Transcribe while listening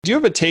Do you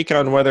have a take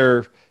on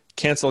whether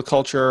cancel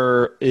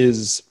culture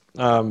is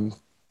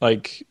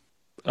like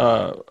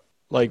uh,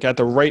 like at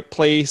the right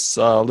place,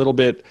 a little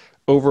bit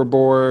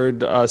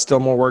overboard, still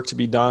more work to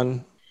be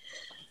done?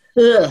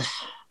 Ugh.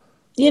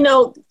 You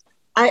know,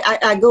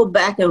 I go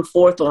back and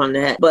forth on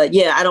that, but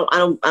yeah,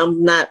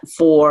 I'm not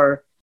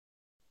for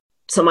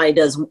somebody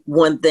does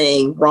one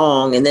thing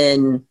wrong and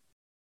then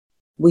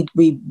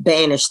we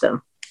banish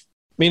them.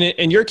 I mean,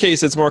 in your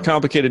case, it's more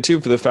complicated too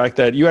for the fact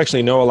that you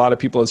actually know a lot of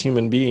people as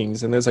human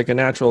beings, and there's like a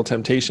natural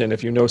temptation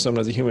if you know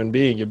someone as a human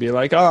being, you'd be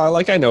like, oh,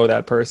 like I know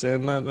that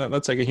person.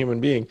 That's like a human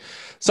being.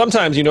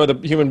 Sometimes you know the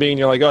human being,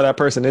 you're like, oh, that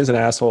person is an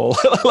asshole.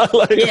 Yeah,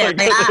 what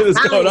is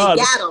I going finally on?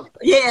 got them.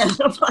 Yeah,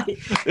 I'm like,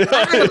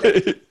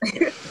 finally.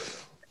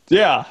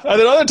 Yeah, and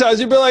then other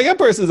times you'd be like, that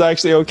person's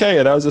actually okay,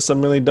 and that was just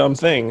some really dumb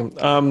thing.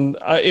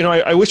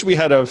 I wish we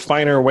had a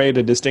finer way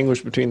to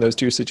distinguish between those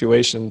two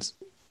situations.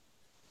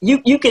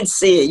 You can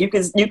see it.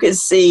 You can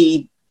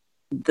see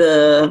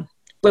the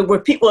where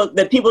people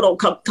don't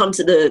come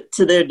to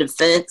their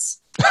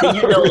defense. And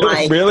you know, Really,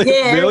 like really,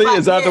 yeah, really,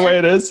 is that the yeah, way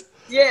it is?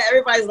 yeah.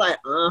 Everybody's like,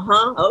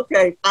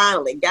 okay,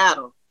 finally got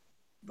them.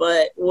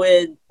 But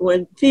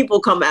when people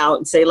come out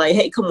and say like,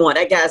 hey, come on,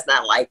 that guy's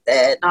not like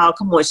that. Oh,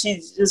 come on,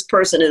 this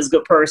person is a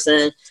good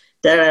person.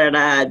 Da, da,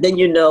 da, da. Then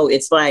you know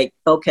it's like,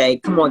 okay,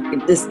 come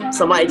on, this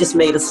somebody just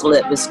made a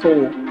slip. It's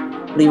cool.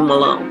 Leave them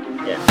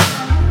alone. Yeah.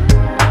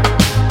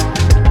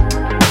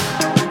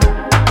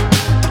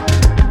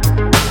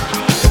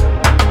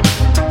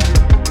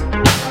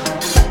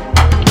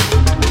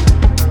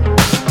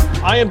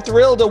 I am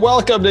thrilled to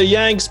welcome to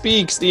Yang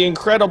Speaks the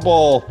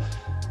incredible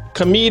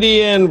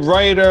comedian,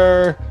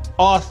 writer,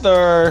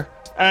 author,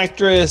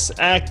 actress,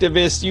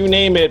 activist, you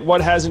name it.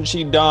 What hasn't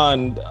she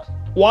done?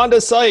 Wanda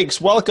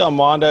Sykes, welcome,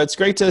 Wanda. It's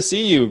great to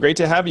see you. Great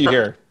to have you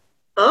here.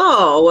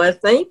 Oh, well,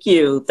 thank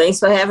you. Thanks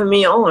for having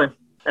me on.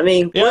 I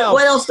mean, Yeah.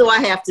 what else do I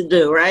have to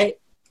do, right?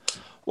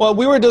 Well,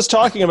 we were just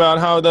talking about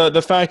how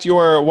the fact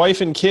your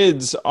wife and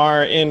kids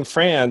are in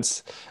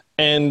France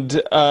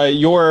and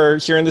you're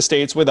here in the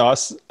States with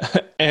us.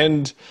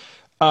 And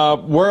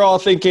we're all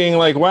thinking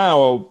like,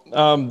 wow,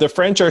 the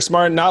French are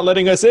smart not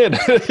letting us in.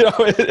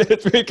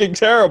 It's freaking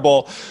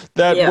terrible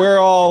that Yeah. we're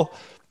all,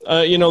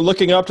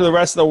 looking up to the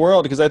rest of the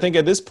world. Because I think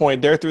at this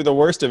point, they're through the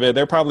worst of it.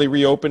 They're probably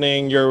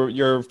reopening.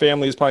 Your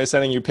family is probably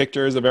sending you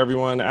pictures of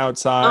everyone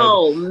outside.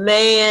 Oh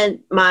man,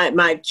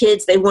 my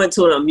kids, they went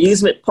to an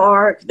amusement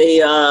park. They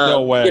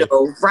No way.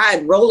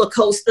 ride roller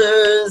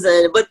coasters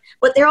and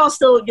but they're all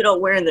still,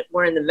 wearing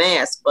the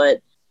mask,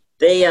 but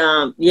they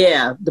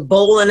the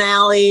bowling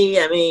alley.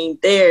 I mean,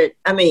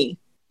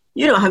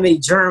 you know how many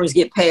germs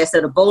get passed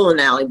at a bowling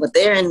alley, but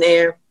they're in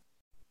there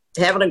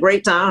having a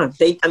great time.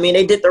 They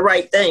did the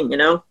right thing,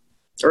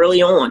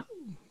 early on.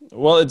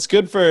 Well, it's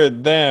good for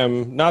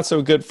them, not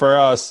so good for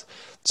us.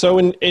 So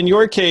in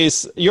your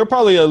case, you're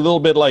probably a little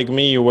bit like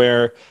me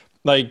where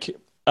like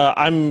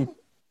I'm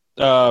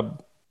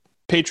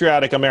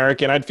patriotic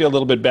American. I'd feel a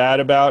little bit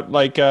bad about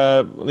like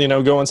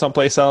going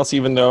someplace else,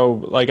 even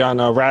though like on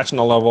a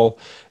rational level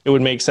it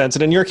would make sense.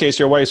 And in your case,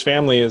 your wife's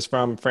family is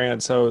from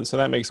France, so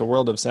that makes a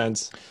world of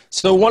sense.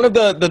 So one of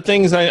the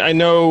things I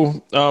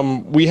know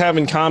we have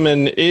in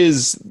common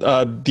is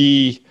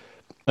the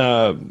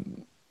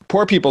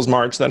Poor People's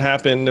March that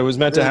happened. It was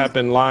meant to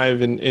happen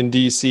live in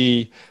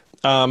DC.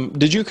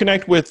 Did you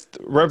connect with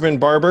Reverend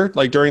Barber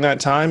like during that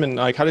time, and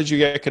like how did you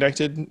get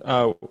connected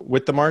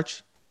with the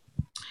march?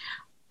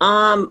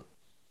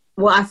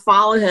 Well, I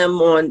follow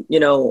him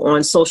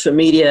on social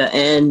media,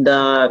 and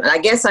I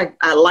guess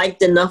I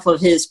liked enough of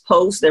his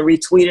posts and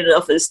retweeted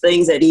enough of his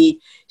things that he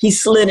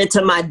slid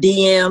into my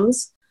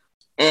DMs,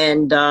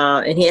 and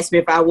he asked me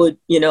if I would,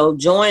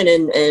 join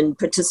and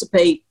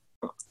participate,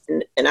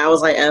 and I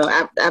was like,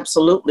 oh,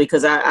 absolutely,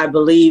 because I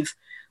believe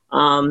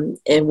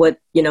in what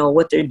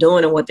they're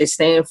doing and what they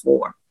stand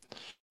for.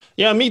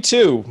 Yeah, me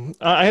too.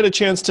 I had a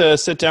chance to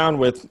sit down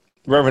with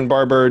Reverend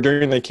Barber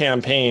during the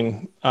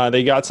campaign.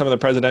 They got some of the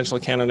presidential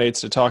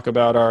candidates to talk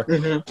about our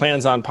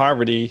plans on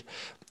poverty.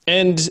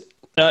 And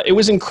it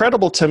was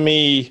incredible to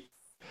me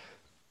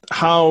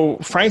how,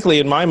 frankly,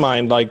 in my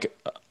mind, like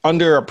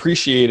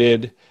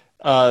underappreciated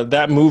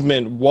that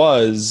movement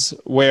was,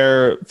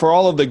 where for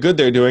all of the good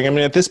they're doing, I mean,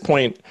 at this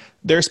point,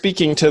 they're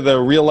speaking to the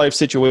real life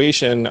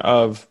situation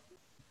of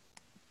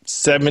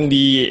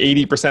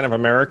 70-80% of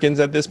Americans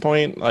at this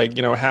point, like,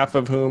 half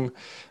of whom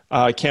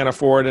can't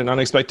afford an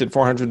unexpected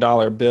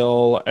 $400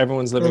 bill.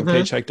 Everyone's living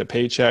paycheck to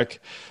paycheck.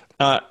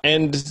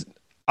 And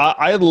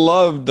I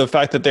love the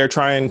fact that they're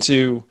trying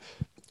to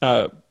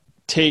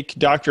take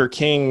Dr.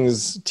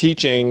 King's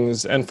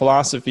teachings and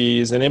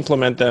philosophies and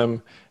implement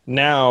them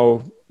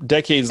now,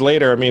 decades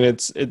later. I mean,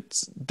 it's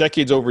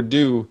decades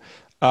overdue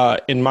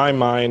in my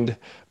mind.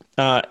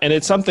 And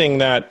it's something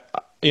that,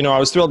 I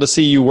was thrilled to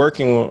see you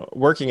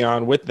working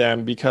on with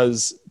them,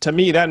 because to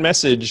me, that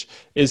message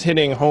is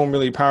hitting home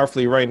really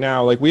powerfully right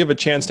now. Like, we have a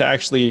chance to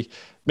actually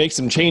make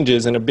some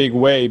changes in a big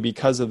way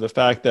because of the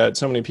fact that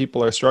so many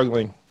people are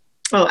struggling.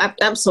 Oh,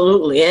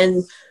 absolutely.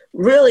 And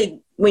really,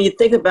 when you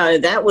think about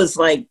it, that was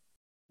like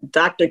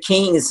Dr.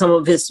 King and some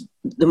of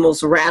the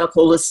most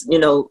radicalist,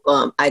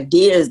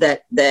 ideas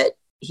that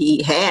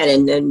he had,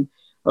 and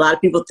a lot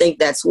of people think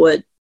that's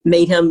what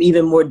made him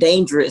even more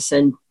dangerous,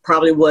 and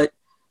probably what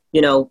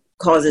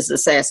caused his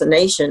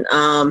assassination.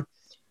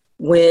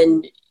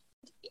 When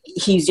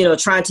he's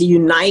trying to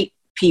unite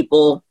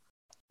people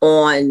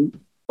on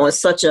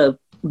such a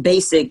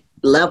basic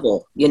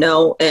level,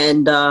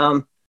 and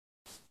I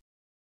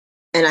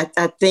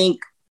think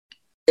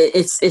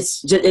it's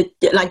just,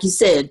 like you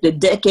said, the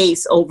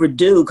decades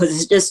overdue,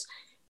 because it's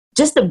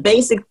just the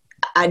basic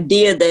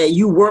idea that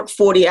you work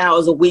 40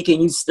 hours a week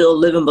and you still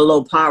living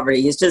below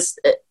poverty. It's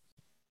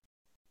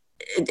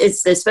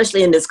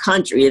especially in this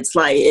country, it's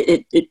like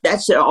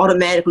that should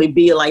automatically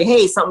be like,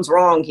 hey, something's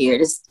wrong here.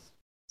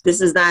 This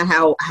is not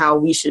how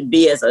we should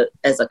be as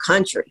a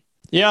country.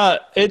 Yeah,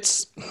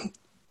 it's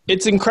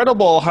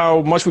incredible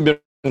how much we've been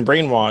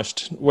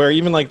brainwashed, where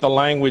even like the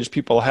language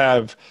people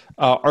have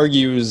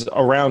argues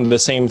around the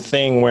same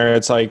thing, where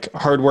it's like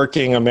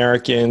hardworking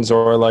Americans,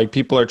 or like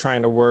people are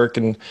trying to work.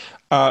 And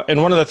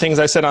one of the things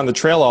I said on the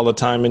trail all the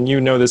time, and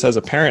this as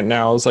a parent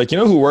now, is like,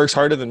 who works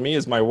harder than me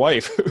is my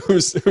wife,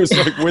 who's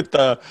like with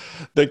the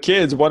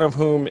kids, one of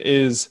whom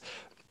is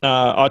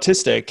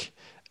autistic.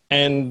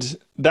 And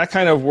that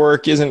kind of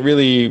work isn't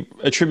really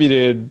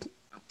attributed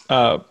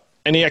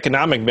any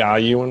economic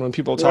value. And when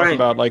people talk Right.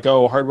 about like,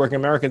 oh, hardworking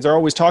Americans, are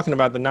always talking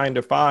about the 9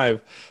 to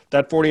 5,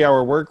 that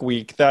 40-hour work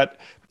week, that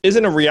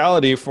isn't a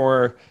reality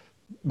for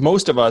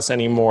most of us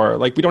anymore.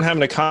 Like, we don't have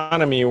an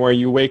economy where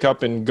you wake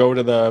up and go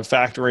to the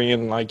factory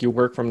and like you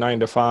work from 9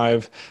 to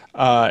 5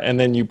 and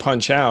then you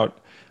punch out.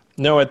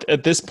 No,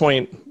 at this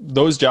point,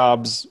 those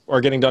jobs are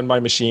getting done by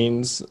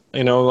machines.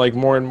 Like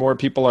more and more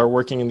people are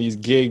working in these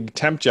gig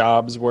temp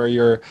jobs where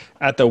you're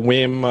at the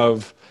whim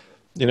of,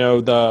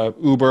 the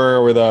Uber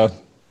or the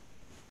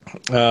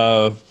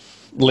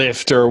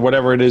Lyft or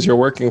whatever it is you're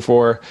working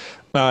for.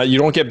 You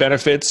don't get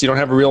benefits. You don't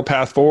have a real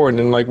path forward.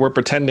 And like, we're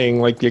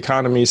pretending like the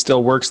economy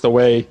still works the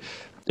way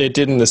it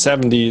did in the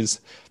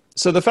 70s.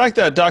 So the fact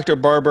that Dr.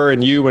 Barber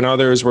and you and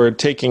others were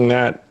taking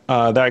that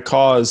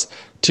cause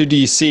to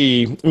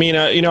DC, I mean,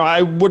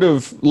 I would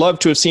have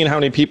loved to have seen how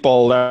many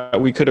people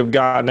that we could have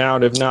gotten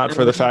out, if not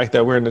for the fact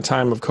that we're in the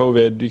time of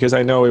COVID, because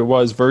I know it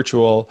was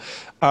virtual.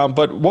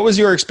 But what was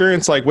your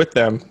experience like with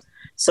them?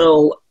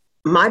 So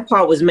my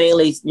part was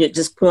mainly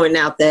just pointing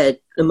out that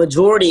the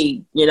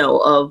majority,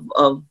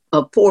 of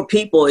poor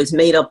people is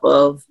made up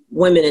of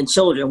women and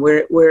children.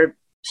 We're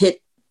hit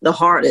the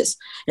hardest.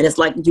 And it's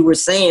like you were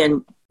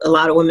saying, a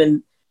lot of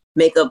women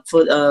make up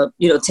for,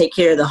 take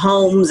care of the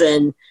homes,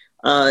 and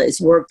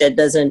it's work that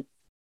doesn't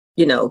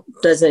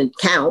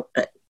count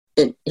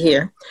in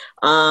here.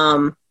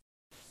 And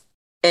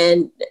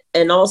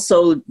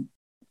also,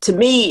 to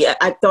me,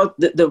 I thought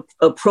that the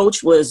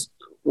approach was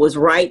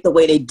right the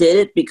way they did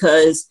it,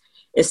 because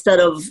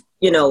instead of,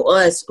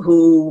 us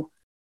who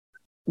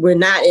we're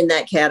not in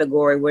that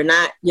category, we're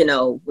not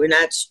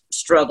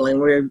struggling,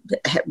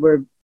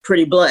 we're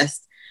pretty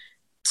blessed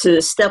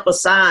to step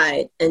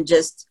aside and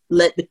just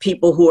let the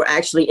people who are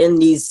actually in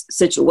these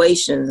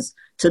situations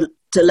to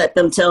let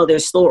them tell their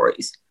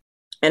stories.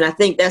 And I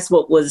think that's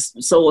what was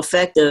so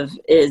effective,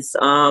 is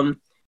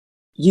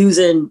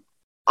using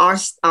our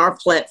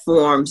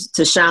platforms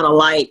to shine a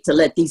light, to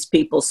let these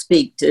people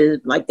speak, to,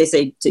 like they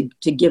say,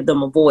 to give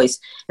them a voice.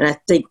 And I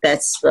think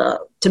that's,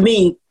 to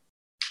me,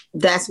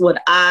 that's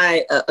what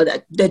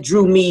that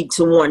drew me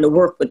to wanting to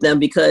work with them,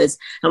 because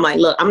I'm like,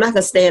 look, I'm not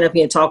going to stand up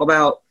here and talk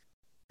about,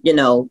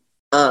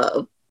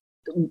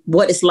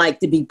 what it's like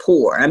to be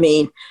poor. I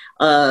mean,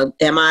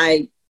 am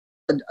I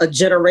a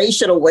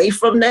generation away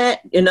from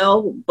that,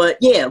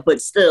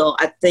 but still,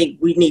 I think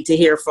we need to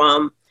hear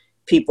from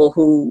people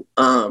who,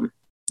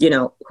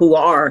 who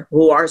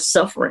are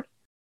suffering.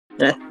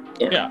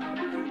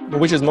 Yeah,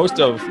 which is most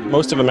of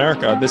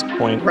America at this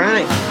point.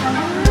 Right.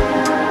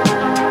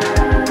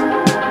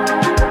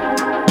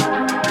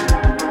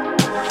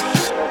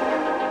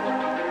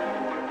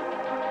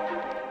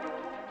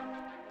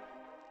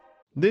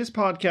 This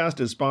podcast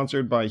is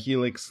sponsored by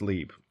Helix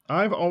Sleep.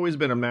 I've always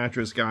been a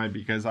mattress guy,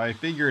 because I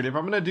figured if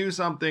I'm going to do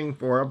something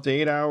for up to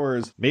 8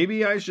 hours,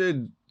 maybe I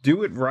should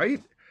do it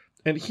right.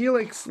 And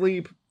Helix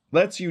Sleep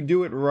lets you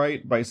do it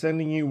right by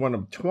sending you one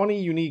of 20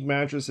 unique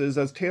mattresses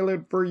that's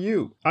tailored for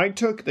you. I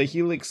took the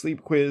Helix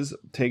Sleep quiz,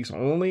 takes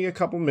only a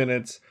couple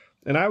minutes,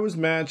 and I was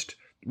matched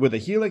with a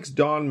Helix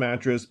Dawn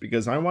mattress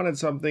because I wanted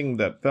something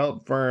that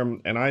felt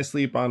firm, and I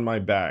sleep on my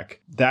back.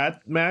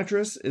 That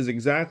mattress is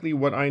exactly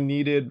what I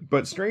needed,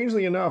 but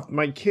strangely enough,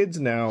 my kids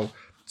now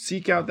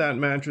seek out that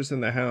mattress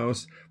in the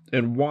house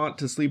and want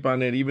to sleep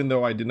on it, even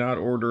though I did not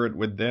order it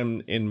with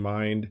them in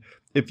mind.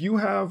 If you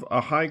have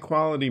a high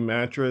quality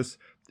mattress,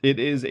 it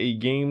is a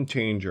game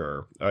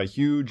changer, a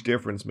huge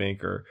difference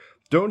maker.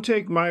 Don't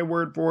take my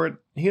word for it.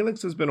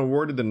 Helix has been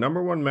awarded the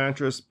 #1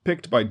 mattress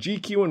picked by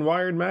GQ and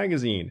Wired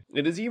magazine.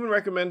 It is even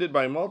recommended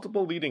by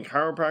multiple leading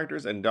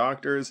chiropractors and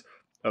doctors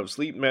of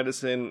sleep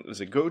medicine as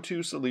a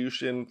go-to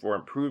solution for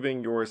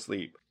improving your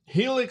sleep.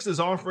 Helix is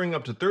offering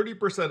up to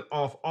 30%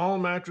 off all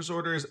mattress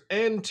orders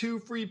and 2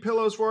 free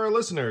pillows for our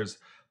listeners.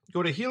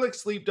 Go to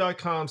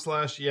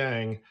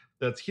helixsleep.com/yang.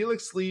 That's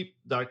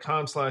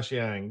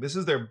helixsleep.com/yang. This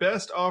is their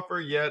best offer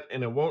yet,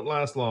 and it won't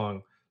last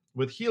long.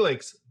 With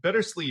Helix,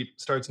 better sleep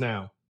starts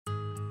now.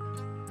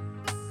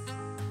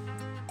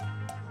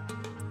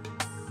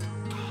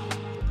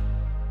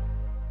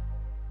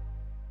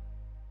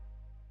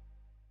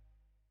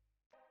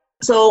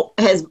 So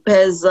has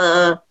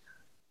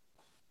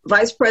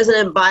Vice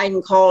President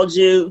Biden called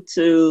you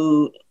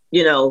to,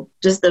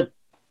 just to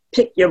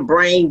pick your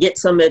brain, get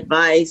some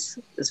advice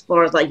as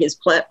far as like his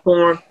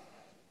platform?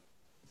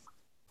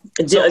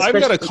 So I've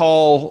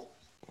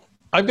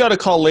got a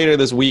call later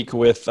this week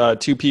with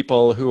two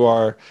people who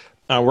are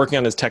working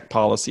on his tech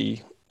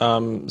policy.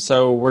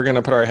 So we're going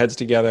to put our heads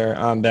together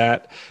on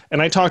that.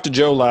 And I talked to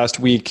Joe last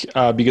week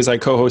because I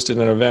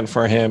co-hosted an event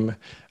for him.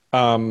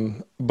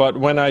 But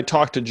when I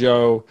talked to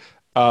Joe,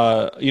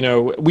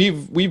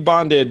 we've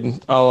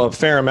bonded a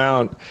fair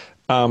amount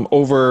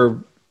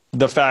over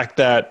the fact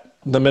that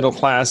the middle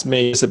class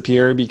may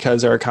disappear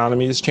because our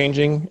economy is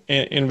changing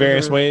in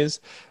various ways.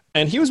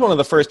 And he was one of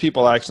the first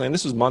people, actually, and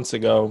this was months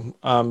ago,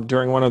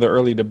 during one of the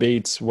early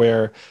debates,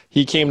 where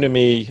he came to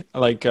me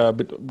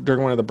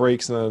during one of the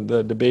breaks in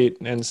the debate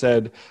and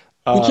said,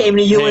 he came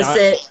to you and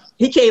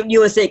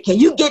said, "Can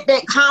you get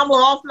that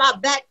Kamala off my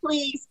back,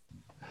 please?"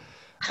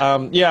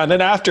 And then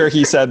after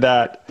he said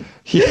that,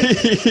 he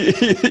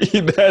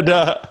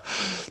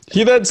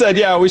then said,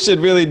 "Yeah, we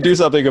should really do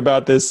something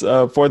about this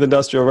fourth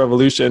industrial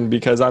revolution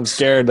because I'm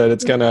scared that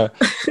it's gonna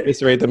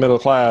eviscerate the middle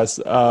class."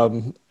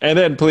 And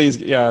then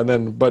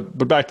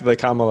but back to the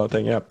Kamala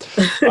thing, yeah.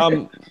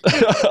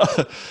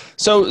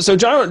 So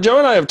Joe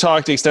and I have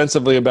talked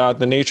extensively about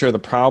the nature of the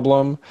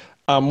problem.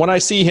 When I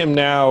see him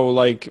now,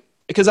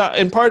 because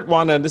in part,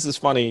 Wanda, this is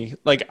funny.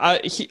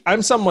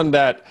 I'm someone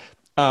that.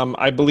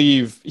 I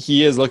believe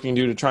he is looking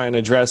to try and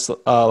address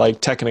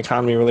tech and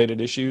economy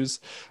related issues,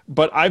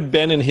 but I've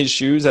been in his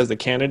shoes as the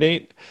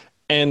candidate.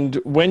 And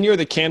when you're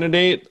the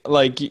candidate,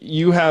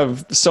 you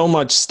have so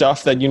much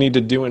stuff that you need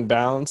to do in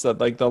balance that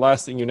the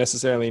last thing you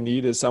necessarily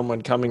need is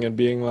someone coming and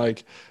being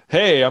like,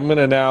 "Hey, I'm going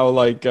to now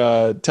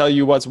tell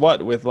you what's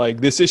what with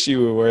this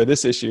issue or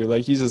this issue."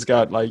 He's just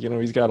got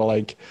he's got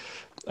to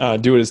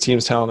do what his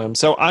team's telling him.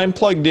 So I'm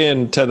plugged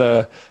in to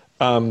the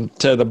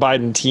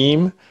Biden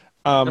team.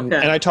 And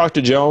I talk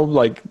to Joe,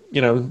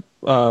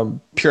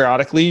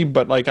 periodically,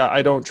 but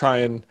I don't try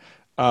and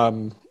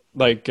do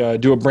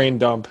a brain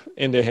dump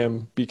into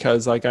him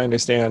because I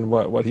understand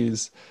what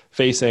he's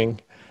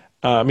facing.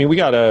 We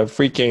got a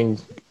freaking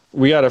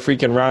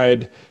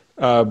ride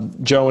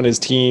Joe and his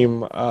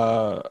team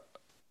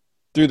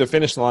through the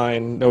finish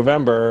line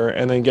November,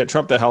 and then get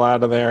Trump the hell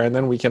out of there, and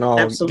then we can all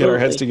get our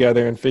heads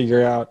together and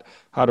figure out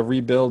how to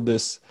rebuild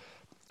this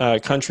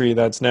country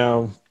that's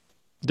now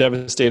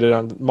devastated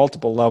on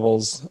multiple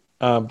levels.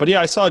 But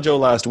yeah, I saw Joe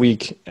last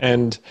week,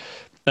 and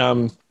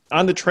on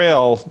the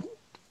trail,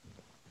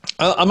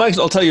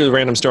 I'll tell you a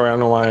random story. I don't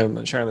know why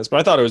I'm sharing this,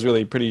 but I thought it was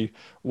really pretty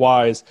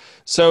wise.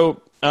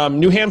 So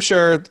New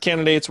Hampshire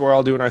candidates were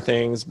all doing our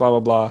things, blah, blah,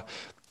 blah.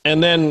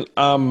 And then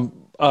Paul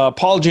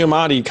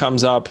Giamatti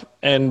comes up,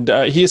 and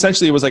he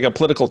essentially was like a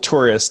political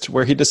tourist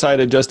where he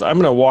decided I'm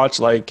going to watch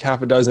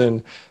half a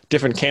dozen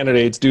different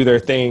candidates do their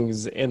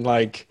things in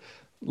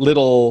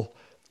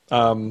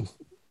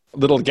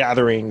little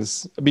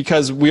gatherings,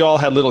 because we all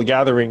had little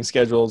gatherings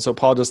scheduled. So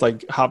Paul just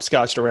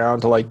hopscotched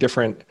around to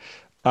different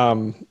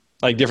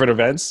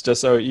events just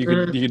so you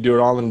could do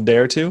it all in a day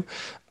or two.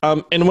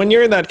 And when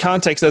you're in that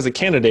context as a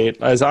candidate,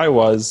 as I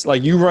was,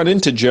 you run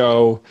into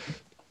Joe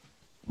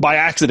by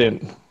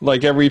accident,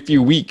 every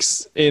few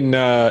weeks in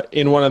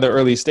one of the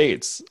early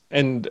states.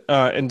 And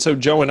so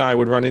Joe and I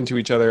would run into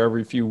each other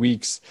every few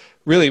weeks,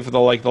 really for the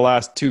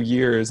last 2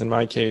 years in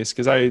my case,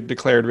 because I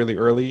declared really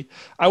early.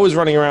 I was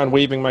running around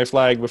waving my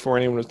flag before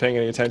anyone was paying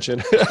any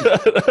attention.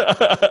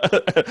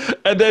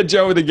 And then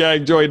Joe and the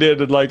gang joined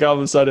in, and all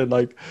of a sudden,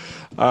 there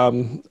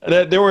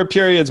were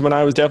periods when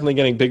I was definitely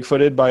getting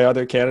big-footed by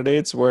other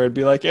candidates where it'd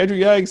be Andrew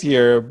Yang's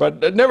here,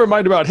 but never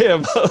mind about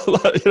him.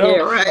 Yeah,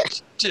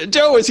 right.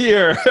 Joe is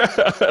here.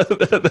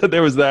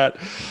 There was that.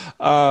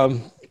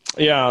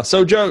 Yeah,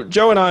 so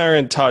Joe and I are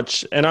in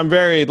touch, and I'm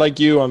very, like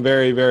you, I'm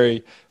very,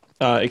 very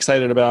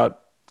excited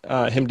about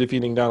him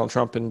defeating Donald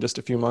Trump in just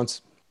a few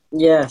months.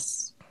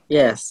 Yes.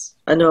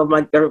 I know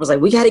my girl was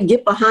we got to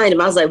get behind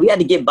him. I was we got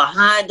to get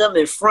behind him,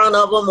 in front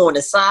of him, on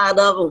the side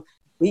of him.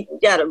 We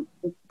got to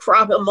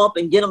prop him up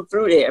and get him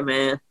through there,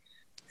 man.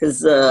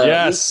 Because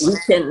yes.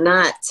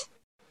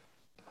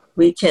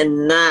 we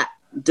cannot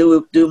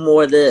do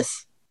more of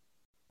this.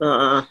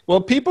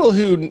 Well, people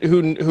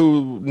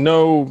who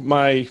know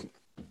my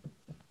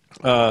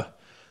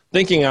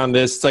thinking on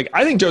this, it's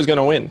I think Joe's going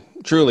to win.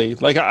 Truly.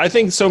 I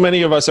think so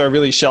many of us are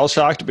really shell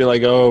shocked to be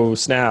oh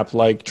snap,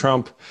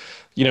 Trump,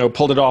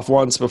 pulled it off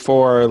once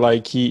before,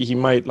 he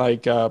might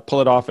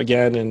pull it off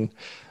again, and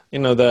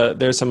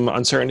there's some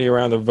uncertainty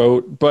around the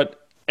vote.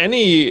 But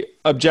any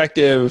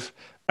objective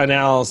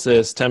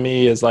analysis to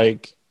me is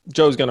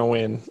Joe's going to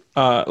win.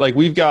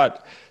 We've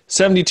got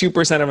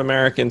 72% of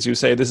Americans who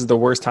say this is the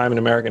worst time in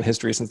American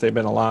history since they've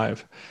been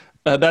alive.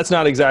 That's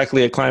not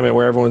exactly a climate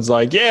where everyone's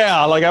like,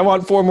 yeah, like I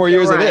want 4 more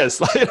years of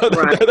this. Like, there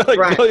are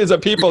like millions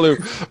of people who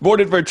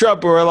voted for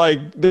Trump who are like,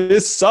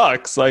 this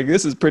sucks. Like,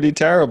 this is pretty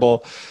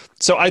terrible.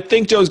 So I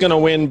think Joe's going to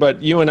win,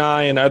 but you and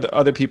I and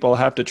other people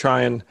have to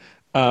try and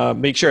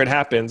make sure it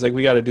happens. Like,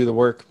 we got to do the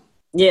work.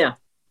 Yeah,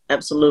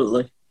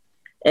 absolutely.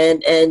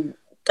 And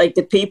like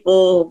the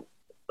people,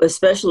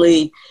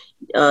 especially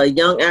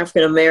young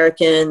African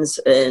Americans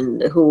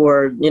and who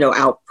are,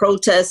 out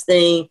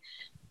protesting,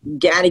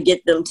 got to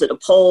get them to the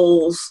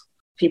polls.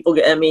 People,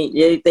 I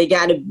mean, they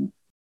got to,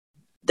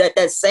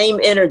 that same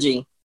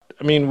energy.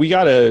 I mean, we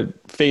got to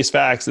face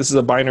facts. This is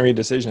a binary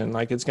decision.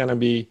 Like, it's going to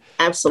be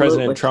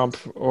President Trump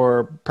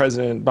or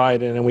President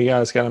Biden, and we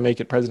guys got to make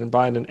it President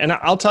Biden. And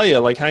I'll tell you,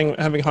 like,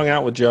 having hung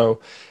out with Joe,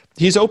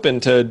 he's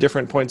open to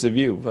different points of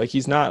view. Like,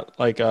 he's not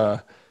like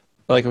a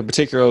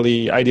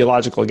particularly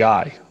ideological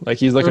guy. Like,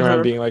 he's looking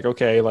around being like,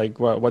 okay, like,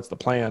 what's the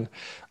plan?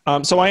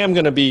 So I am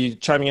going to be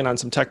chiming in on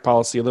some tech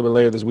policy a little bit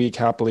later this week,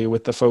 happily,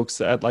 with the folks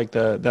that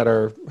that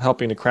are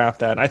helping to craft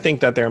that. And I think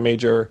that there are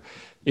major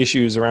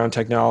issues around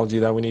technology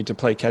that we need to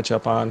play catch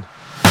up on.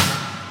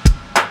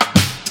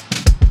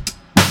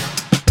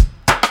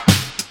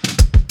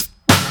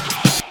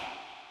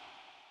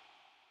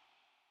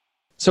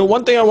 So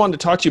one thing I wanted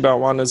to talk to you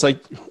about, Wanda, is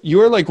like you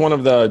were like one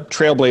of the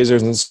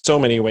trailblazers in so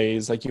many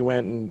ways. Like, you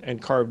went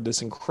and carved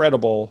this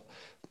incredible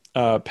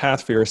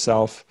path for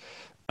yourself.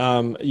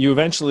 You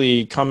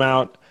eventually come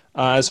out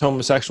as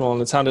homosexual,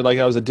 and it sounded like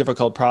that was a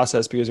difficult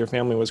process because your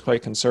family was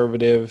quite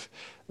conservative.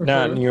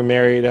 Now you're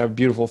married, have a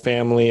beautiful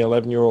family,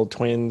 11-year-old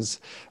twins.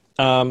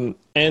 And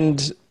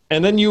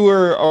then you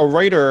were a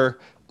writer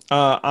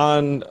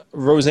on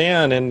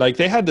Roseanne, and like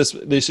they had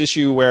this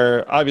issue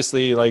where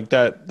obviously like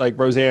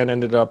Roseanne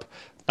ended up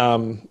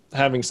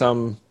having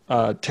some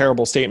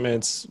terrible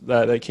statements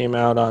that came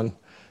out on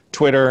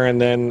Twitter,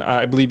 and then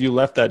I believe you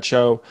left that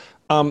show.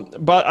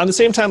 But on the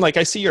same time, like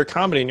I see your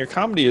comedy, and your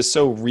comedy is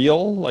so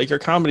real. Like, your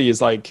comedy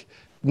is like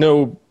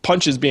no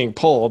punches being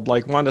pulled.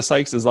 Like, Wanda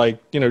Sykes is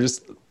like,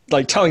 just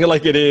like telling it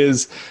like it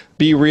is,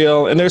 be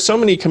real. And there's so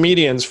many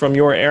comedians from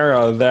your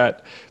era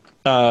that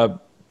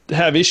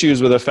have issues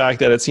with the fact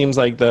that it seems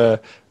like the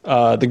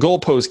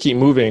goalposts keep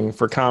moving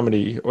for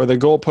comedy, or the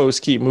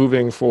goalposts keep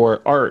moving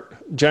for art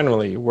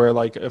generally, where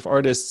like if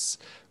artists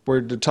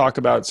were to talk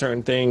about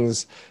certain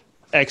things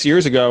X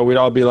years ago, we'd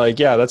all be like,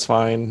 yeah, that's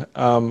fine.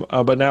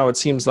 But now it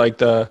seems like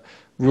the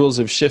rules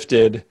have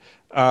shifted.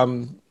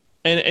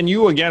 And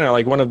you, again, are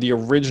like one of the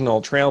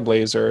original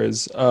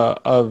trailblazers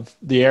of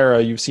the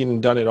era. You've seen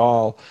and done it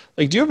all.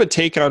 Like, do you have a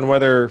take on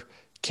whether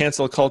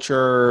cancel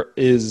culture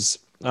is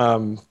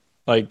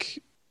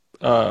like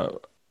at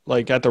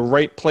the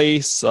right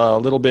place, a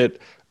little bit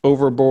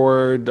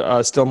overboard,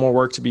 still more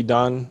work to be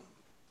done?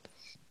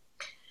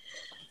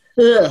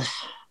 Ugh.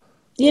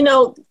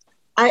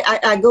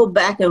 I go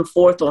back and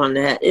forth on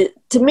that.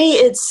 To me,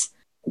 it's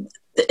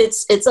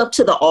up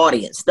to the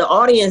audience. The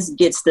audience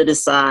gets to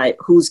decide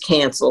who's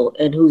canceled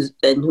and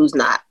who's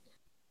not.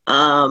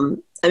 I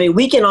mean,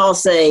 we can all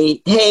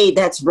say, "Hey,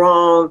 that's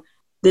wrong.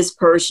 This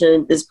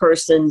person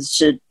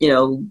should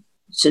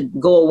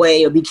go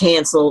away or be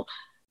canceled."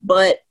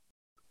 But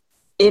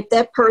if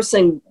that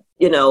person,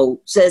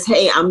 says,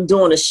 "Hey, I'm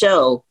doing a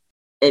show,"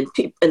 and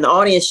the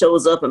audience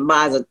shows up and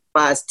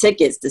buys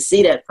tickets to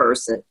see that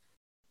person,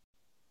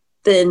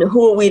 then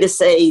who are we to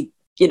say,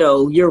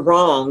 you're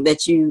wrong,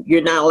 that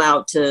you're not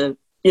allowed to,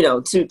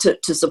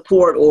 to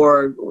support,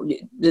 or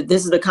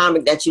this is the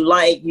comic that you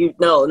like.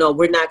 No,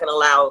 we're not going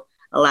to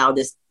allow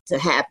this to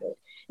happen.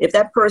 If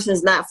that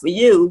person's not for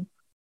you,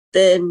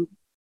 then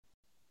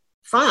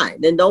fine.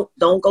 Then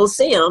don't go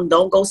see them.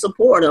 Don't go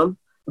support them.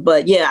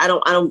 But yeah,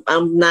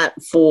 I'm not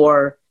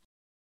for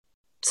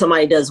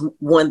somebody does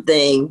one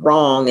thing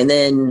wrong and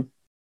then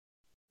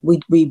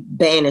we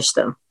banish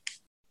them.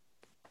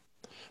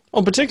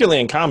 Well, particularly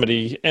in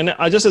comedy, and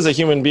just as a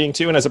human being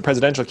too, and as a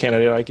presidential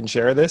candidate, I can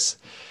share this.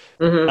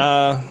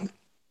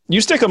 You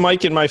stick a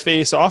mic in my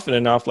face often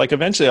enough, like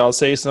eventually I'll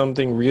say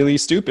something really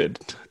stupid.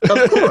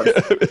 Of course.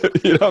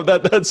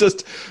 That's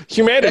just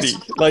humanity.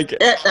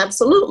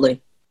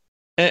 Absolutely.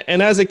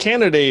 And as a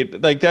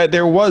candidate, like that,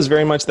 there was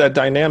very much that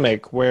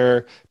dynamic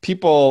where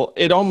people,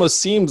 it almost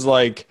seems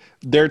like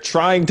they're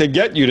trying to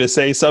get you to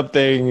say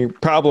something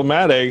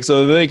problematic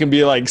so that they can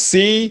be like,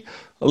 see,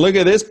 look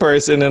at this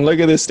person and look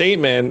at this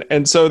statement.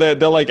 And so that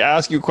they'll like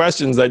ask you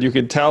questions that you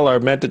could tell are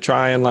meant to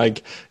try and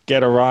like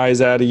get a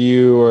rise out of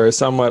you or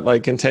somewhat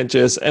like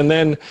contentious. And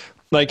then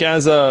like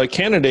as a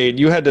candidate,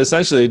 you had to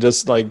essentially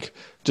just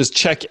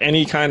check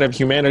any kind of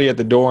humanity at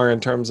the door in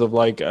terms of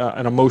like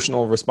an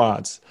emotional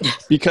response.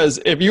 Because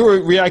if you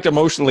react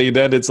emotionally,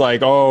 then it's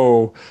like,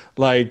 oh,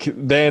 like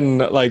then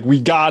like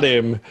we got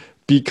him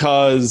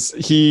because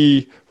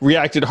he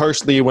reacted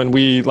harshly when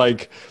we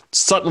like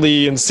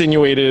subtly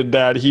insinuated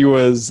that he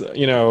was,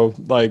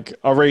 like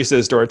a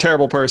racist or a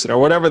terrible person or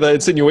whatever the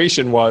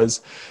insinuation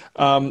was.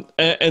 So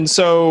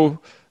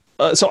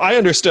I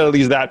understood at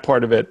least that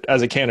part of it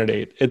as a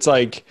candidate. It's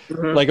like,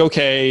 like,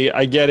 okay,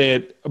 I get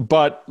it.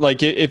 But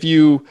like, if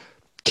you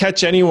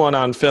catch anyone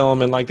on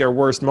film in like their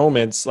worst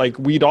moments, like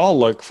we'd all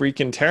look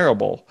freaking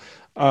terrible,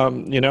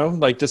 you know,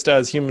 like just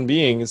as human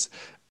beings.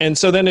 And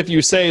so then if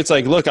you say, it's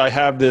like, look, I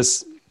have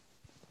this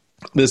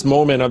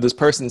moment of this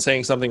person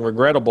saying something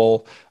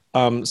regrettable,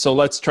 so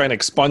let's try and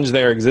expunge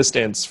their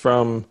existence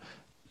from,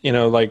 you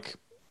know, like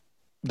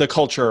the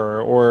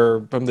culture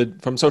or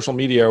from social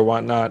media or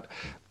whatnot.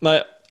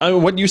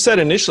 What you said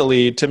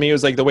initially to me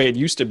was like the way it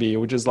used to be,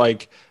 which is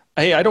like,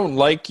 hey, I don't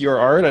like your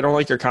art, I don't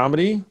like your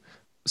comedy,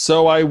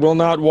 so I will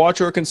not watch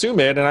or consume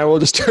it, and I will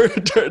just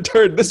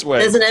turn this way.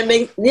 Does that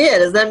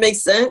make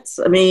sense?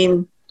 I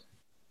mean,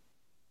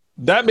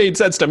 that made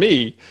sense to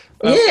me.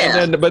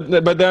 Yeah.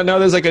 But then now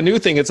there's like a new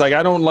thing. It's like,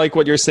 I don't like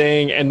what you're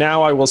saying, and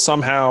now I will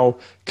somehow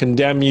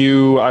condemn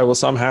you. I will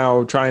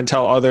somehow try and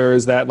tell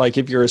others that, like,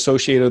 if you're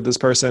associated with this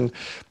person.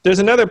 There's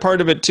another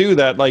part of it too,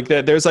 that like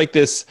that there's like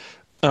this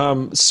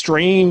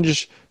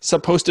strange,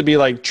 supposed to be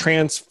like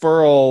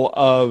transferal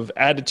of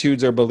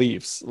attitudes or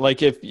beliefs.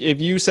 Like if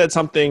you said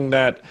something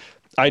that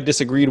I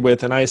disagreed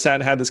with and I sat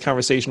and had this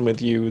conversation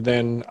with you,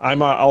 then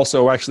I'm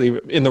also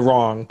actually in the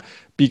wrong,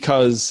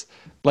 because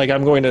like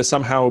I'm going to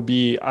somehow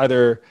be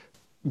either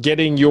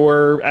getting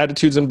your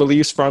attitudes and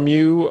beliefs from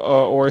you,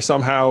 or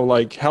somehow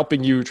like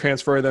helping you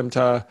transfer them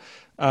to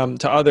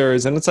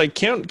others. And it's like,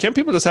 can't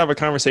people just have a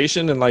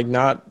conversation and like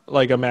not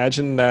like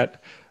imagine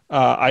that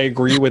I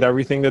agree with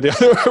everything that the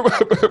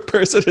other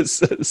person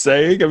is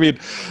saying? I mean,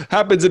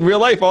 happens in real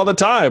life all the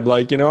time.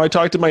 Like, you know, I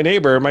talk to my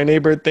neighbor. My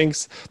neighbor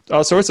thinks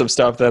all sorts of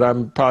stuff that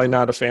I'm probably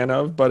not a fan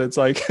of, but it's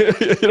like,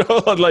 you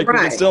know, like we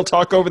can still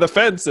talk over the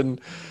fence, and,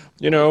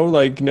 you know,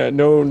 like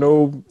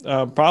no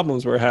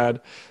problems were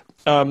had.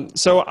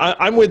 So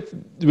I'm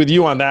with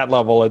you on that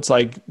level. It's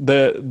like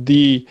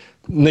the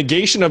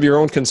negation of your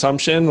own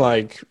consumption,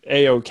 like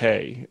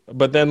A-okay.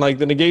 But then like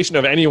the negation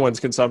of anyone's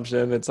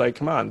consumption, it's like,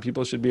 come on,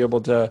 people should be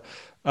able to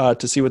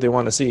see what they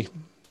want to see.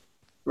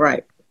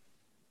 Right.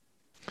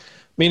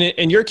 I mean,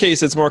 in your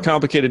case, it's more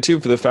complicated too,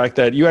 for the fact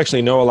that you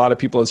actually know a lot of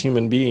people as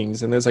human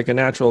beings, and there's like a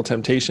natural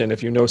temptation.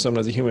 If you know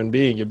someone as a human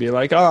being, you'd be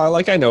like, oh,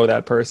 like I know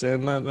that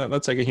person.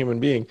 That's like a human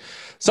being.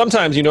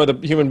 Sometimes you know the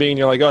human being,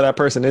 you're like, oh, that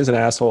person is an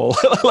asshole.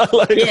 Like,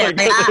 what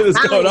is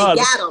going on?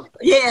 Got him.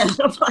 Yeah.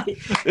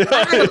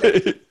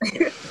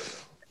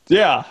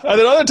 Yeah. And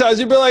then other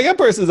times you'd be like, that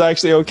person's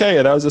actually okay,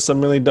 and that was just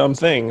some really dumb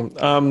thing.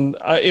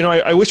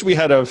 I wish we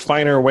had a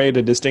finer way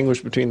to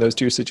distinguish between those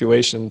two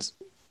situations.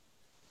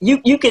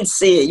 You can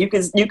see it. You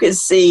can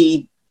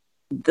see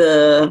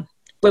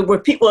where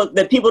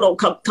people don't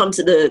come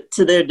to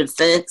their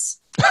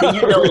defense. And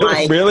you know,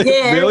 like, really,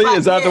 yeah, really,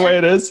 is that the way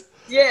it is?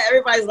 Yeah,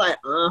 everybody's like,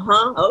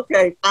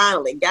 okay,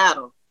 finally got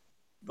him.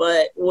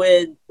 But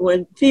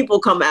when people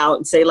come out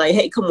and say like,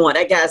 hey, come on,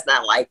 that guy's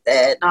not like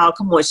that. No,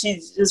 come on,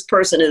 this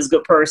person is a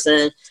good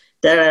person.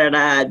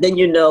 Then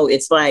you know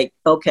it's like,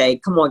 okay,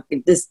 come on,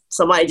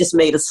 somebody just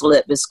made a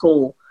slip. It's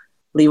cool.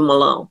 Leave them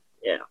alone.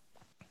 Yeah.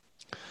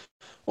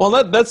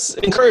 Well, that's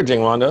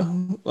encouraging, Wanda.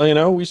 You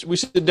know, we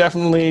should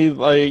definitely,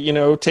 like, you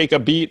know, take a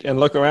beat and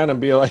look around and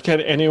be like,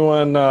 can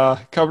anyone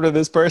cover to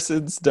this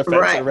person's defense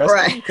or rescue?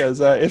 Right. Because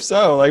if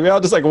so, like,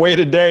 I'll just like wait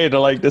a day to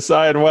like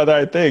decide whether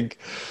I think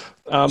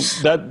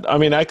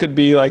that could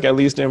be like at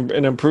least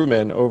an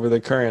improvement over the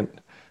current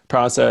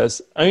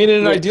process. I mean,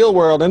 in an ideal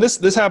world, and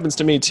this happens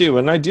to me too,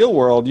 in an ideal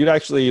world, you'd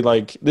actually,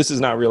 like, this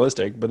is not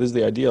realistic, but this is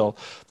the ideal,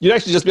 you'd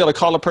actually just be able to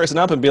call a person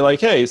up and be like,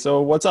 hey,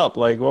 so what's up?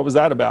 Like, what was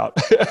that about?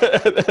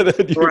 And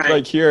then you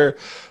like hear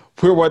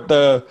what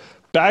the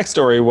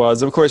backstory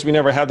was. Of course, we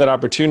never had that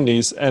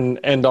opportunities, and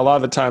a lot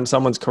of the time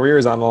someone's career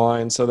is on the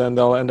line, so then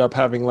they'll end up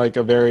having like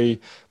a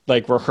very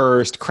like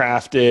rehearsed,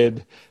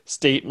 crafted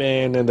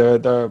statement and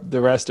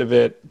the rest of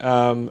it,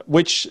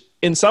 which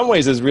in some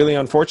ways is really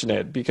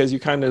unfortunate, because you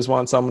kind of just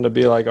want someone to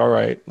be like, all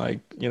right, like,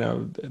 you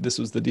know, this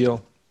was the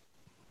deal.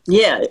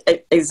 Yeah,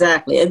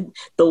 exactly. And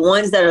the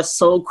ones that are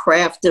so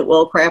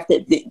well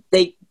crafted,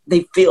 they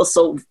feel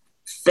so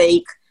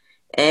fake,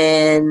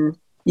 and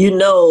you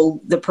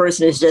know the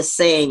person is just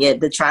saying it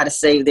to try to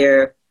save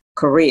their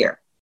career,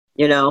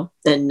 you know,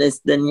 and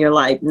then you're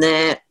like,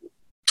 nah,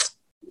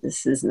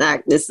 this is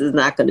not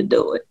going to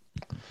do it.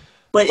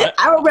 But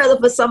I would rather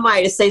for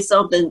somebody to say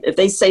something, if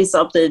they say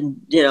something,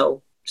 you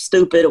know,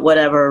 stupid or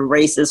whatever,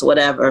 racist,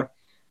 whatever,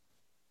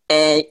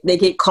 and they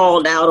get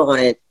called out on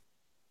it,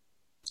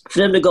 for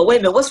them to go, wait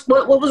a minute,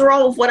 what was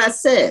wrong with what I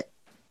said?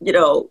 You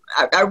know,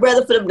 I'd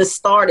rather for them to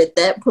start at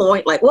that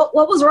point, like, what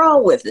was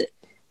wrong with it?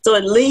 So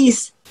at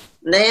least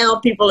now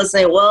people are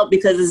saying, well,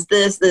 because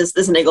it's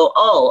this, and they go,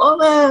 oh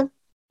man,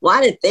 well,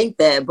 I didn't think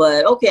that,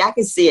 but okay, I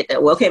can see it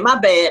that way. Okay, my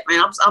bad,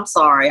 man. I'm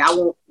sorry. I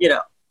won't. You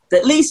know,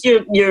 at least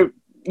you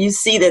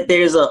see that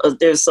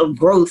there's some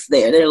growth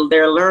there.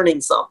 They're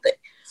learning something.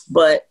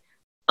 But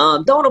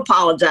don't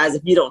apologize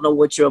if you don't know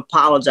what you're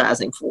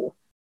apologizing for.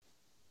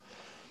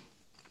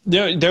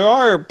 There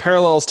are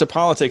parallels to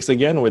politics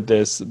again with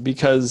this,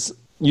 because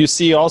you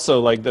see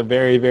also like the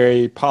very,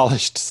 very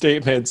polished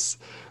statements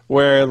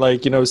where,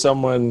 like, you know,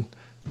 someone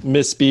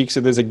misspeaks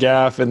or there's a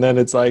gaffe, and then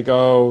it's like,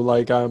 oh,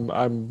 like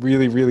I'm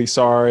really, really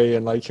sorry,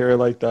 and like here are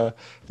like the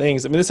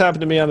things. I mean, this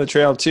happened to me on the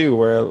trail too,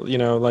 where, you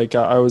know, like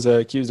I was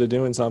accused of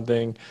doing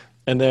something,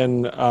 and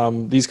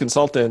then these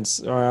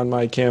consultants around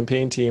my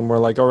campaign team were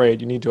like, all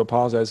right, you need to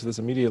apologize for this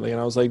immediately.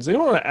 And I was like, does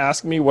anyone want to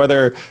ask me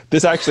whether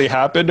this actually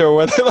happened or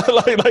whether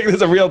like this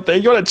is a real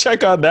thing? You want to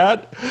check on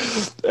that?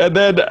 And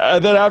then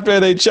after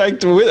they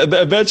checked,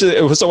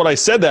 eventually, so when I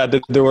said that,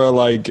 they were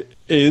like,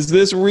 is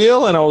this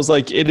real? And I was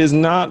like, it is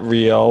not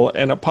real.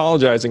 And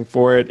apologizing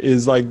for it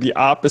is like the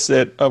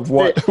opposite of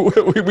what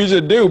we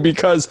should do,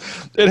 because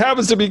it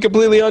happens to be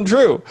completely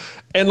untrue.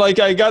 And like,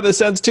 I got the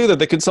sense too that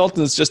the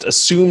consultants just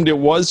assumed it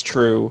was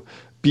true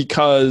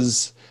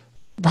because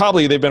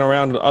probably they've been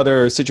around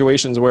other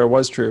situations where it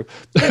was true.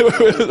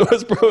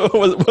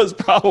 was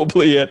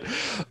probably it.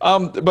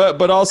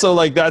 But also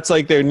like, that's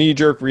like their knee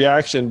jerk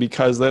reaction,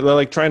 because they're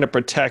like trying to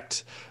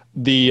protect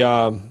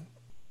the,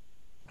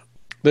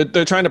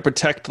 they're trying to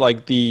protect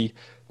like the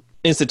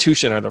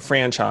institution or the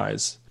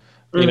franchise,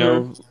 you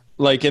know,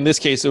 like in this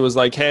case, it was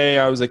like, hey,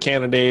 I was a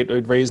candidate,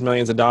 I'd raised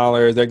millions of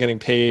dollars. They're getting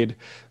paid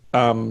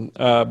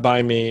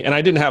by me. And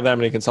I didn't have that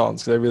many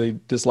consultants because I really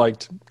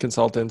disliked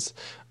consultants.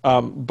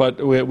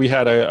 But we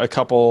had a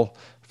couple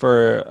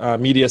for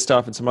media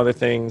stuff and some other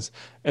things.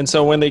 And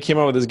so when they came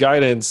out with this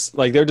guidance,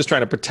 like they're just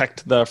trying to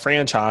protect the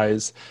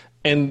franchise.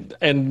 And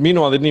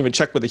meanwhile, they didn't even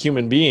check with a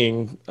human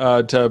being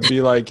to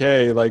be like,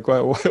 hey, like,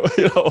 what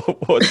you know,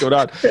 what's going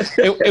on?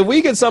 If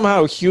we could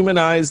somehow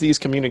humanize these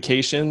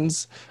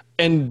communications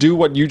and do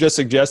what you just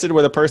suggested,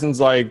 where the person's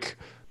like,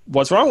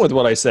 what's wrong with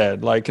what I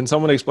said? Like, can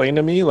someone explain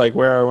to me like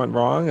where I went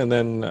wrong? And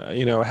then,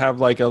 you know,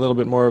 have like a little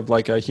bit more of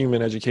like a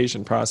human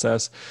education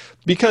process,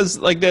 because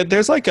like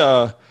there's like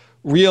a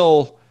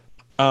real,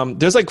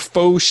 there's like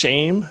faux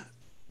shame.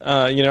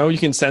 You know, you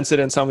can sense it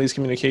in some of these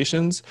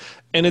communications,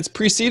 and it's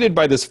preceded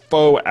by this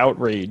faux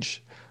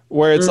outrage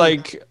where it's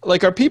like,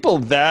 are people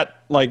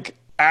that like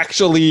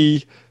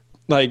actually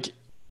like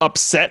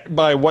upset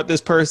by what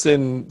this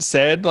person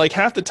said? Like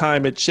half the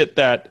time it's shit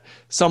that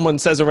someone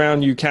says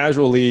around you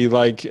casually,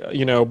 like,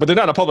 you know, but they're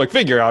not a public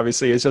figure,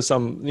 obviously. It's just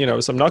some, you know,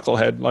 some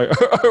knucklehead like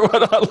or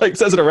whatnot, like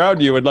says it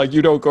around you, and like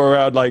you don't go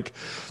around like,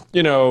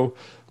 you know,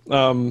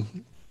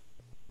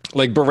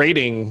 like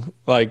berating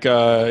like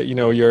you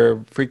know, your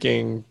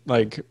freaking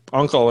like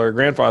uncle or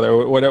grandfather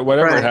or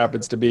whatever Right. it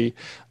happens to be.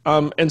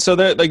 And so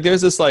there like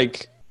there's this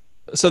like,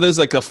 so there's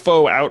like a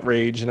faux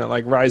outrage, and it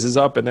like rises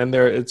up, and then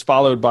it's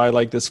followed by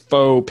like this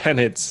faux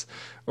penance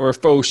or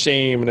faux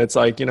shame, and it's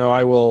like, you know,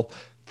 I will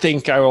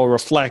think, I will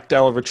reflect,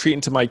 I will retreat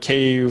into my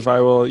cave, I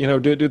will, you know,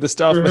 do the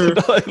stuff.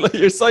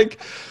 It's like,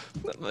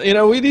 you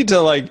know, we need to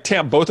like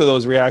tamp both of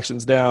those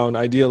reactions down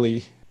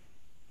ideally.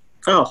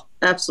 Oh,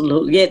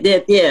 absolutely. Yeah.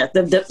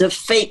 The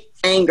fake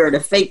anger,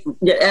 the fake,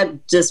 that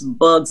just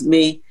bugs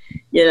me.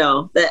 You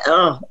know, that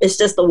it's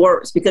just the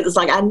worst, because it's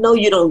like, I know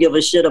you don't give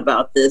a shit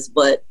about this,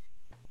 but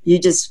you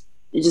just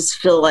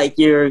feel like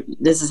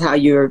this is how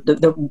you're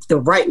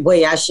the right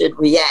way I should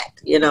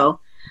react, you know?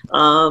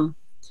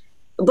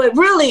 But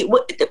really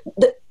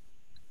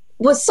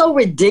what's so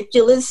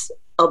ridiculous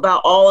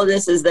about all of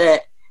this is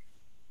that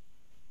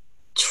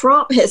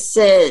Trump has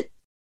said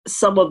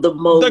some of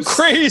the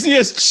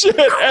craziest shit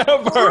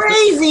ever.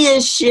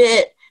 Craziest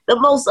shit, the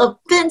most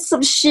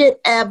offensive shit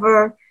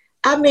ever.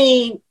 I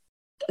mean,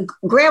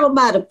 grab him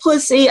by the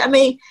pussy. I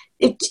mean,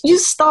 if you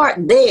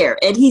start there,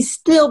 and he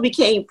still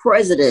became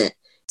president.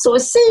 So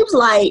it seems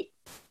like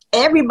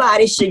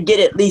everybody should get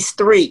at least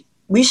 3.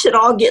 We should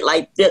all get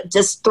like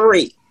just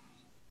 3.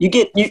 You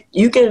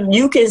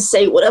can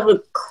say whatever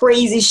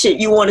crazy shit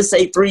you want to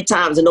say 3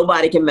 times, and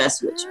nobody can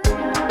mess with you.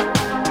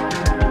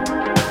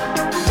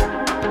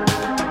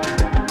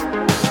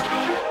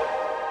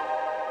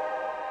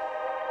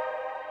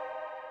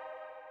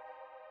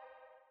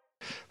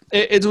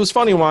 It was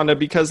funny, Wanda,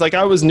 because like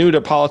I was new to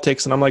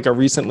politics, and I'm like a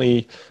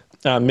recently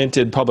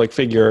minted public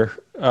figure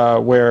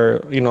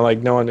where, you know, like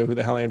no one knew who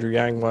the hell Andrew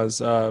Yang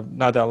was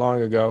not that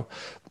long ago.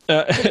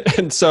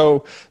 And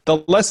so the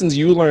lessons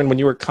you learned when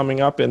you were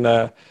coming up in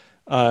the,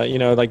 you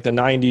know, like the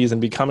 90s and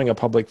becoming a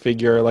public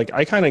figure, like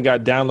I kind of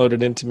got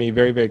downloaded into me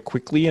very, very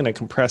quickly in a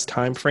compressed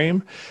time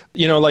frame,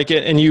 you know, like,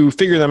 and you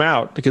figure them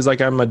out because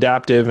like I'm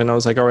adaptive, and I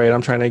was like, all right,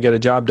 I'm trying to get a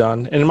job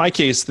done. And in my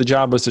case, the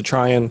job was to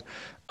try and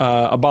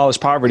abolish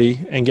poverty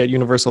and get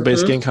universal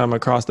basic income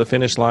across the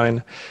finish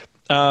line.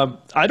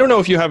 I don't know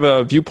if you have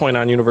a viewpoint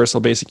on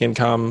universal basic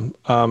income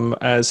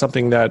as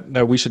something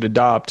that we should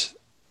adopt.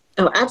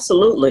 Oh,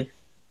 absolutely.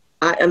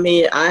 I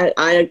mean,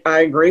 I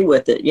agree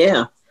with it.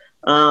 Yeah.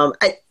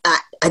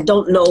 I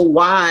don't know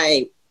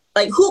why,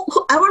 like who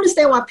I don't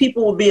understand why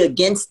people would be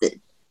against it,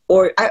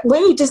 or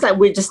maybe just like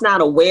we're just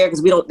not aware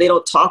because they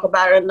don't talk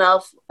about it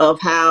enough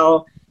of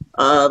how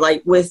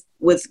like with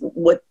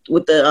what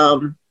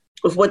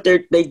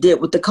they did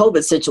with the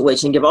COVID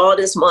situation, give all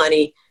this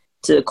money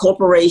to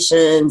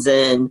corporations.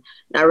 And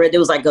I read there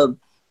was like a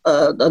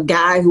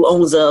guy who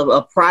owns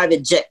a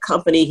private jet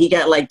company. He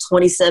got like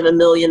 $27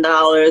 million,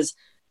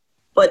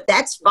 but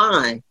that's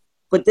fine.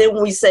 But then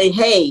when we say,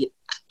 hey,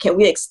 can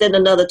we extend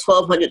another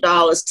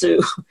 $1,200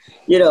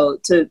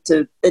 to,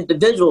 to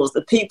individuals,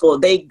 the people?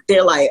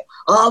 They're like,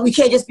 oh, we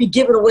can't just be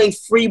giving away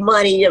free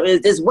money.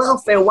 There's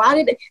welfare.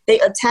 Why did they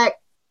attack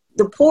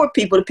the poor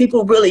people, the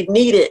people who really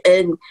need it?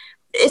 And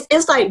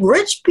it's like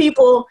rich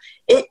people,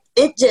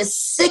 it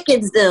just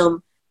sickens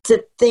them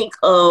to think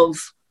of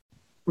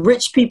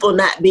rich people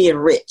not being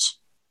rich.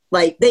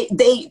 Like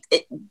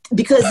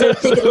because they're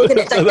thinking, looking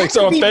at like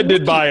so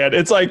offended by it.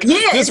 It's like,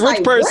 this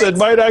rich person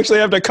might actually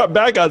have to cut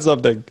back on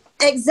something.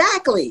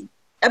 Exactly.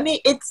 I mean,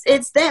 it's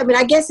that. I mean,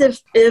 I guess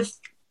if if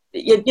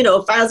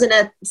I was in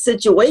that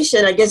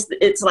situation, I guess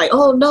it's like,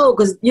 oh no,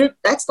 because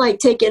that's like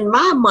taking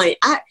my money.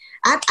 I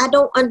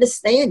don't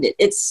understand it.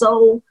 It's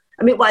so.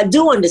 I mean, well, I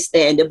do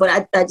understand it,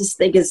 but I just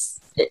think it's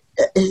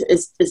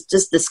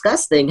just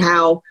disgusting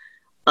how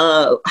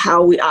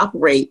we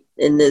operate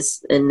in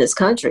this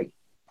country.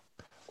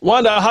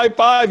 Wanda, high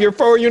five. You're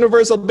for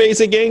universal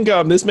basic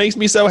income. This makes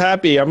me so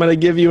happy. I'm going to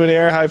give you an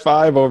air high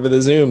five over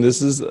the Zoom.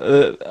 This is,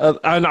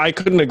 and I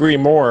couldn't agree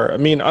more. I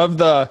mean, of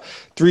the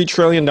 $3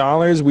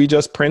 trillion we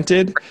just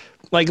printed,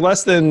 like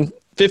less than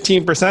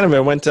 15% of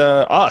it went to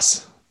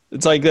us.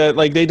 It's like that,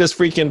 like they just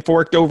freaking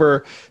forked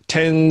over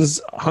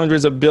tens,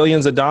 hundreds of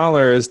billions of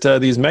dollars to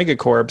these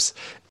megacorps.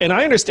 And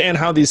I understand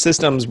how these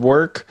systems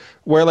work,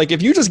 where like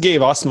if you just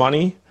gave us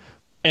money,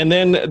 and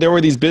then there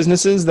were these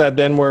businesses that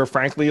then were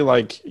frankly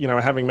like,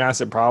 having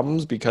massive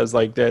problems because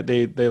like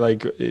they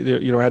like,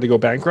 had to go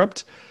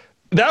bankrupt.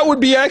 That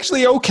would be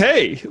actually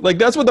okay. Like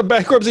that's what the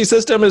bankruptcy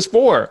system is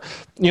for.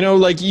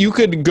 Like you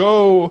could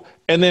go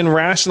and then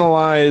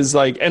rationalize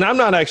like, and I'm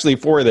not actually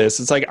for this.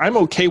 It's like, I'm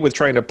okay with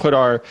trying to put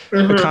our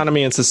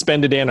economy in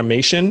suspended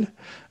animation.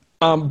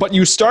 But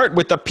you start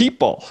with the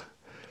people.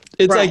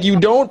 It's like you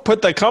don't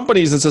put the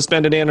companies in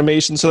suspended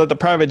animation so that the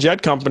private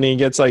jet company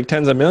gets like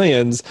tens of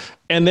millions.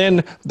 And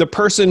then the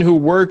person who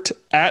worked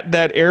at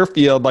that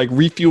airfield, like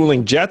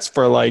refueling jets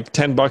for like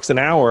 $10 an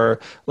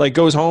hour, like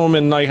goes home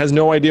and like has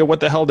no idea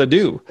what the hell to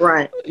do.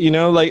 Right.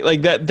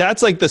 Like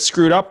that's like the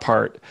screwed up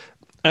part.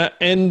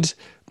 And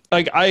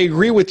like, I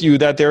agree with you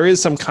that there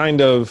is some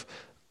kind of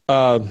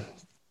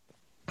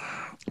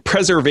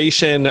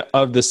preservation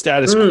of the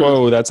status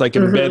quo that's like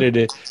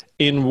embedded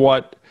in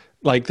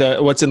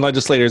what's in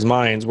legislators'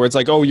 minds, where it's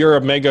like, oh, you're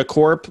a mega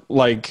corp,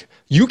 like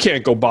you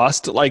can't go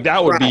bust. Like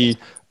that would be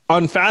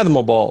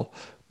unfathomable.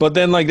 But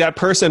then like that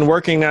person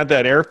working at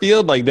that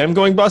airfield, like them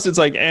going bust, it's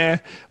like,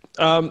 and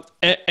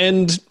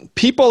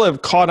people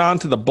have caught on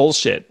to the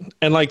bullshit.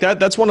 And like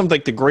that's one of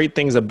like the great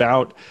things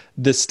about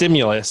the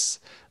stimulus.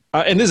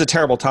 And this is a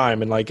terrible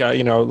time. And like,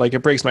 like it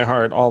breaks my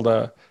heart, all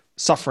the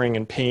suffering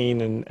and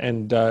pain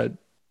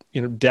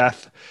and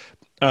death.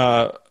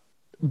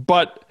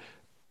 But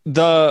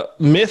the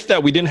myth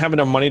that we didn't have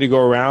enough money to go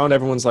around,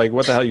 everyone's like,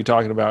 what the hell are you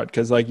talking about?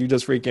 Because like you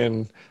just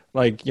freaking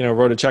like,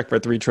 wrote a check for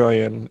 $3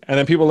 trillion. And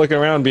then people looking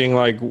around being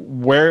like,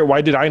 why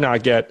did I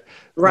not get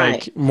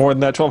like more than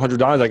that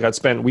 $1,200 I got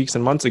spent weeks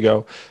and months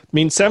ago? I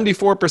mean,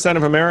 74%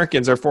 of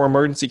Americans are for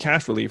emergency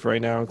cash relief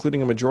right now,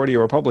 including a majority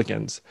of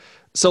Republicans.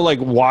 So like,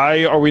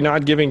 why are we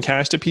not giving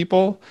cash to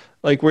people?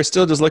 Like we're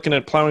still just looking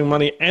at plowing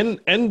money, and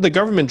the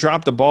government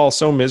dropped the ball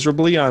so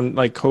miserably on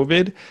like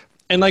COVID.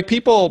 And like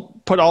people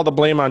put all the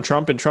blame on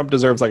Trump, and Trump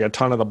deserves like a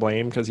ton of the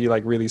blame because he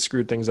like really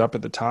screwed things up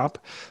at the top.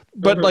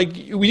 But like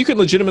you could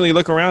legitimately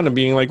look around and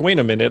being like, wait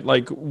a minute,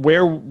 like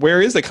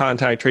where is the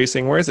contact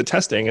tracing? Where is the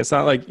testing? It's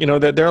not like,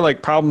 that there are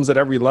like problems at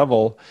every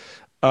level.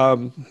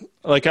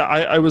 Like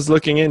I was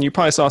looking in, you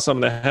probably saw some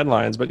of the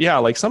headlines, but yeah,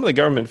 like some of the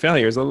government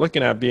failures are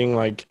looking at being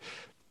like,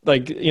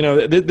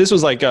 this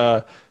was like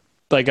a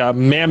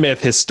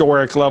mammoth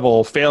historic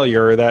level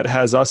failure that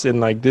has us in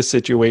like this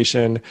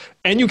situation,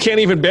 and you can't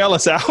even bail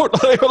us out with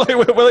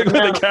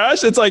the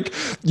cash. It's like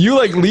you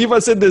like leave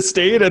us in this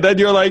state, and then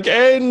you're like,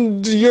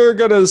 and you're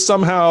gonna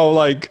somehow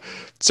like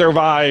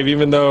survive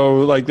even though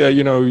like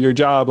your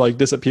job like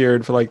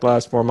disappeared for like the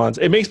last 4 months.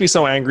 It makes me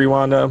so angry,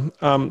 Wanda.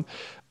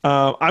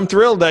 I'm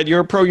thrilled that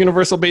you're pro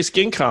universal basic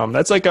income.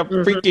 That's like a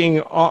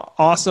freaking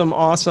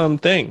awesome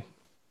thing.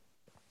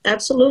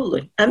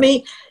 Absolutely. I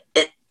mean,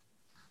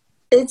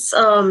 it's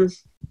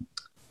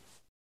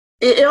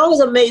it always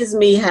amazes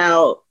me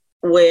how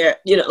when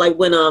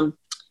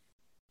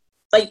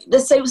like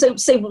let's say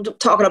we're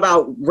talking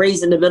about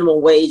raising the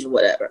minimum wage or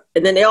whatever,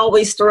 and then they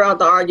always throw out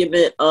the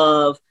argument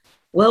of,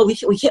 well,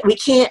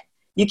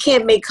 you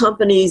can't make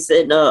companies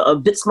in a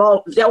bit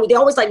small. They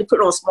always like to put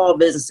it on small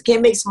business. You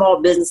can't make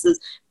small businesses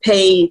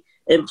pay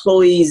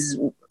employees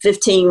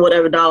 $15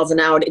 whatever an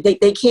hour.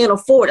 They can't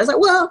afford it. I was like,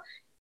 well,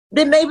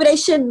 then maybe they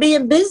shouldn't be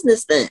in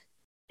business then.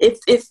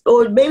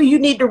 Or maybe you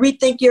need to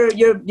rethink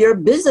your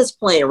business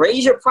plan,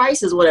 raise your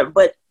prices, whatever.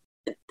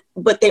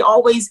 But they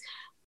always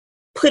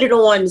put it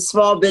on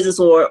small business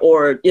or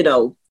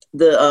the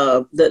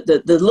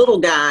little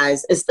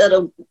guys, instead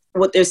of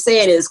what they're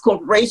saying is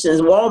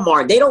corporations,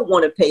 Walmart, they don't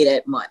want to pay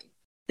that money.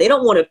 They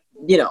don't want to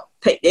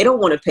pay. They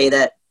don't want to pay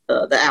that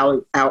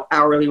the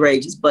hourly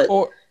wages. But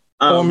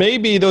Or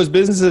maybe those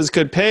businesses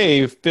could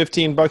pay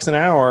 $15 an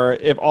hour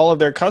if all of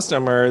their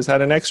customers had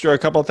an extra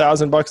couple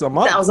 $1,000 a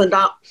month.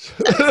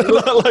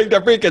 $1,000. Like the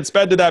freaking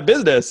spend to that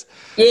business.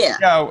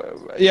 Yeah.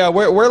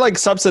 We're like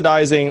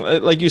subsidizing,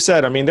 like you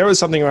said. I mean, there was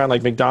something around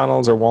like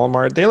McDonald's or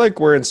Walmart. They like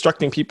were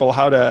instructing people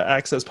how to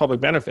access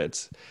public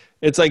benefits.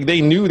 It's like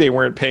they knew they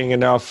weren't paying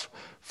enough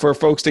for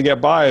folks to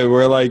get by.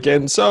 We're like,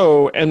 and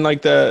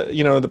like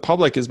the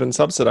public has been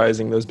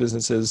subsidizing those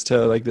businesses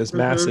to like this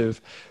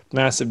massive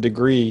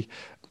degree.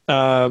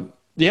 This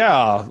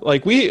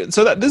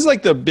is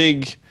like the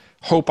big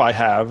hope I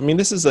have. I mean,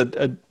 this is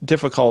a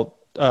difficult,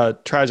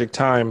 tragic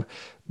time,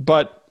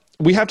 but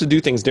we have to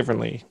do things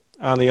differently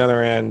on the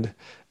other end.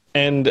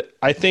 And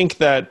I think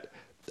that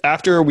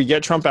after we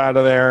get Trump out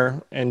of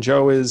there and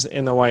Joe is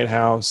in the White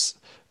House,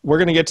 we're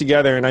going to get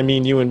together. And I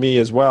mean, you and me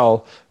as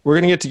well, we're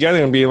going to get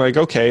together and be like,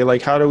 okay,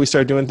 like, how do we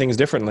start doing things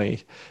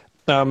differently?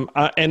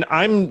 And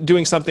I'm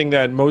doing something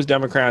that most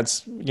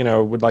Democrats,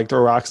 would like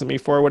throw rocks at me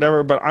for or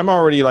whatever, but I'm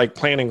already like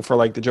planning for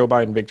like the Joe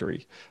Biden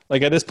victory.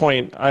 Like at this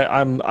point,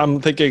 I'm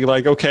thinking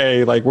like,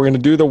 okay, like we're going to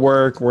do the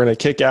work. We're going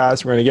to kick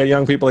ass. We're going to get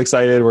young people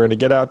excited. We're going to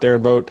get out there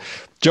and vote.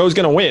 Joe's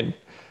going to win.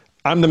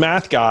 I'm the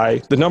math guy.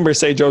 The numbers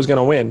say Joe's going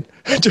to win.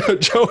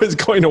 Joe is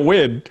going to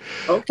win.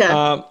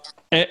 Okay.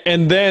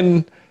 And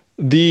then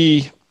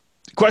the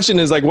question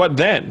is like, what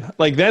then?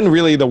 Like then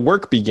really the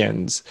work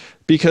begins,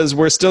 because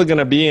we're still going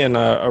to be in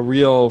a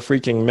real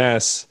freaking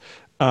mess.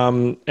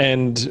 And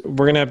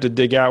we're going to have to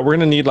dig out. We're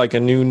going to need like a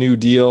new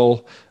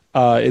deal.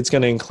 It's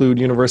going to include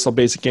universal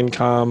basic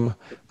income,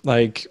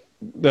 like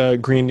the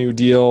Green New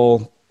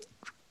Deal,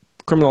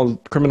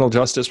 criminal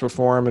justice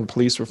reform and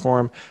police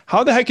reform.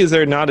 How the heck is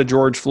there not a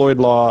George Floyd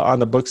law on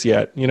the books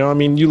yet? I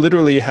mean, you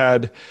literally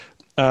had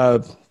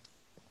so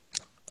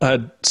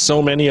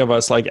many of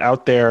us like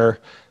out there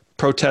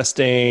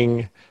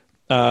protesting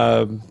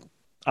on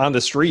the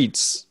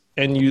streets,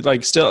 and you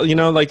like still,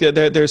 like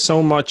there's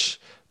so much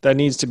that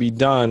needs to be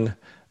done.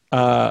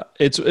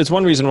 It's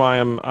one reason why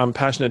I'm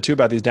passionate too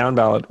about these down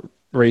ballot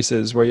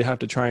races, where you have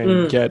to try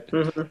and get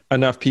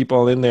enough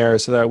people in there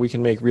so that we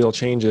can make real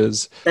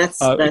changes. That's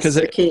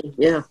the key.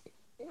 Yeah.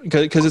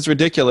 Because it's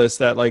ridiculous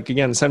that, like,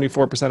 again,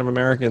 74% of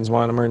Americans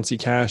want emergency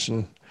cash,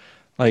 and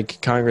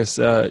like Congress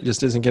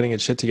just isn't getting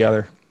its shit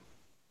together.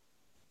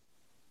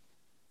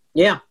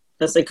 Yeah.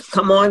 That's like,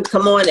 come on,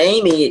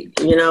 Amy,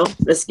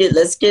 let's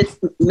get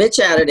Mitch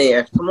out of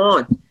there. Come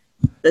on,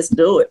 let's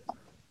do it.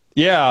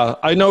 Yeah.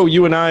 I know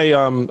you and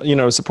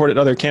I, supported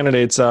other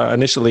candidates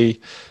initially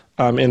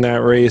in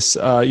that race.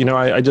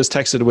 I just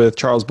texted with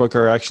Charles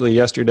Booker actually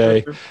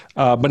yesterday,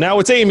 but now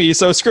it's Amy,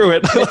 so screw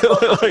it.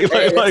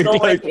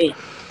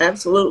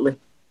 Absolutely.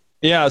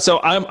 Yeah.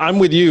 So I'm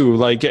with you.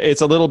 Like,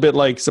 it's a little bit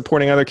like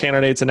supporting other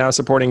candidates and now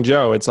supporting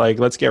Joe. It's like,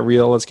 let's get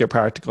real, let's get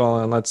practical,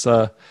 and let's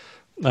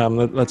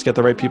get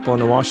the right people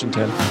into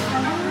Washington.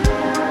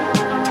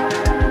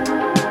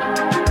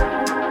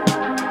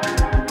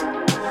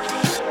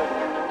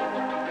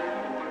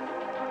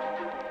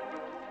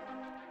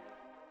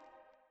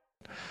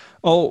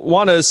 Oh,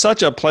 Wanda, it's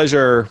such a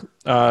pleasure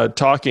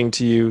talking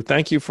to you.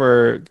 Thank you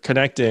for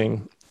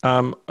connecting.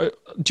 Do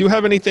you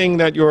have anything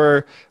that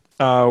you're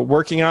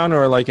working on,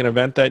 or like an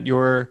event that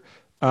you're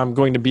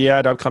going to be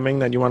at upcoming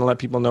that you want to let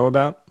people know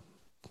about?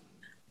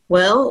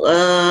 Well,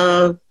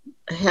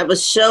 I have a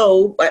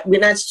show, but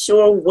we're not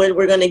sure when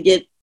we're going to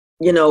get,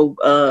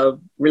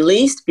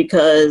 released,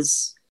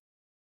 because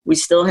we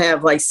still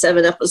have like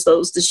 7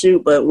 episodes to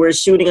shoot, but we're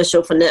shooting a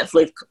show for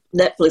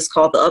Netflix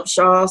called The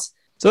Upshaws.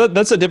 So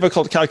that's a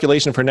difficult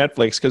calculation for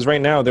Netflix, because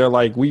right now they're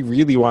like, we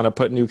really want to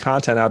put new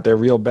content out there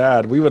real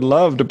bad. We would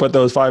love to put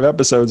those 5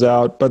 episodes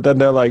out, but then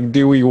they're like,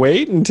 do we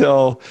wait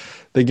until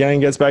the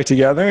gang gets back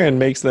together and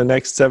makes the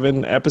next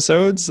 7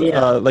 episodes?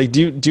 Yeah.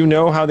 Do you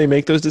know how they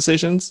make those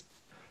decisions?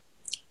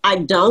 I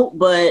don't,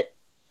 but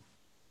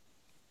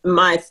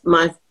my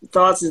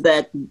thoughts is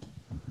that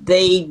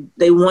they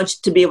want you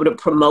to be able to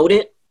promote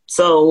it.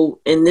 So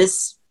in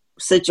this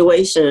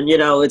situation,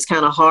 it's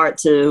kind of hard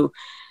to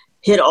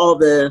hit all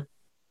the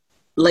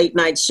late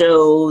night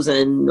shows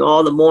and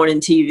all the morning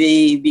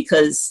TV,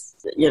 because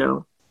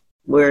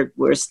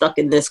we're stuck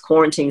in this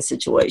quarantine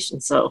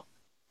situation. So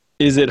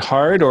is it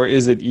hard or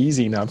is it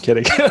easy? No, I'm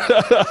kidding.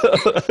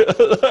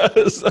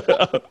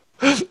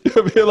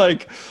 Be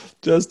like,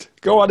 just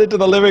go on into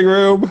the living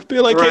room, be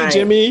like, right. Hey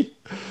Jimmy.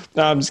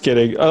 No, I'm just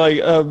kidding.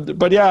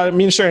 But yeah, I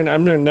mean, sure.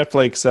 I'm sure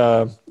Netflix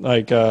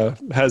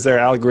has their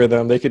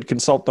algorithm. They could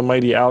consult the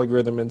mighty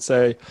algorithm and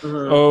say,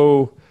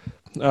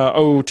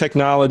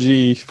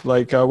 technology,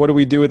 what do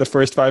we do with the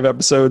first 5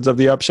 episodes of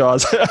The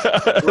Upshaws?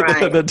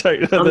 Right.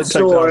 I'm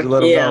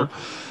sure. Yeah.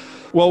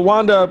 Well,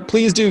 Wanda,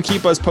 please do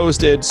keep us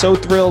posted. So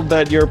thrilled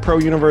that you're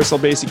pro-universal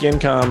basic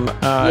income,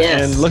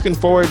 yes. And looking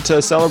forward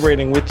to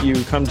celebrating with you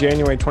come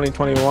January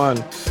 2021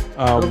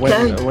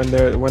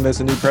 when there's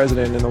a new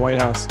president in the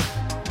White House.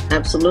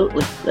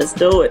 Absolutely. Let's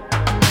do it.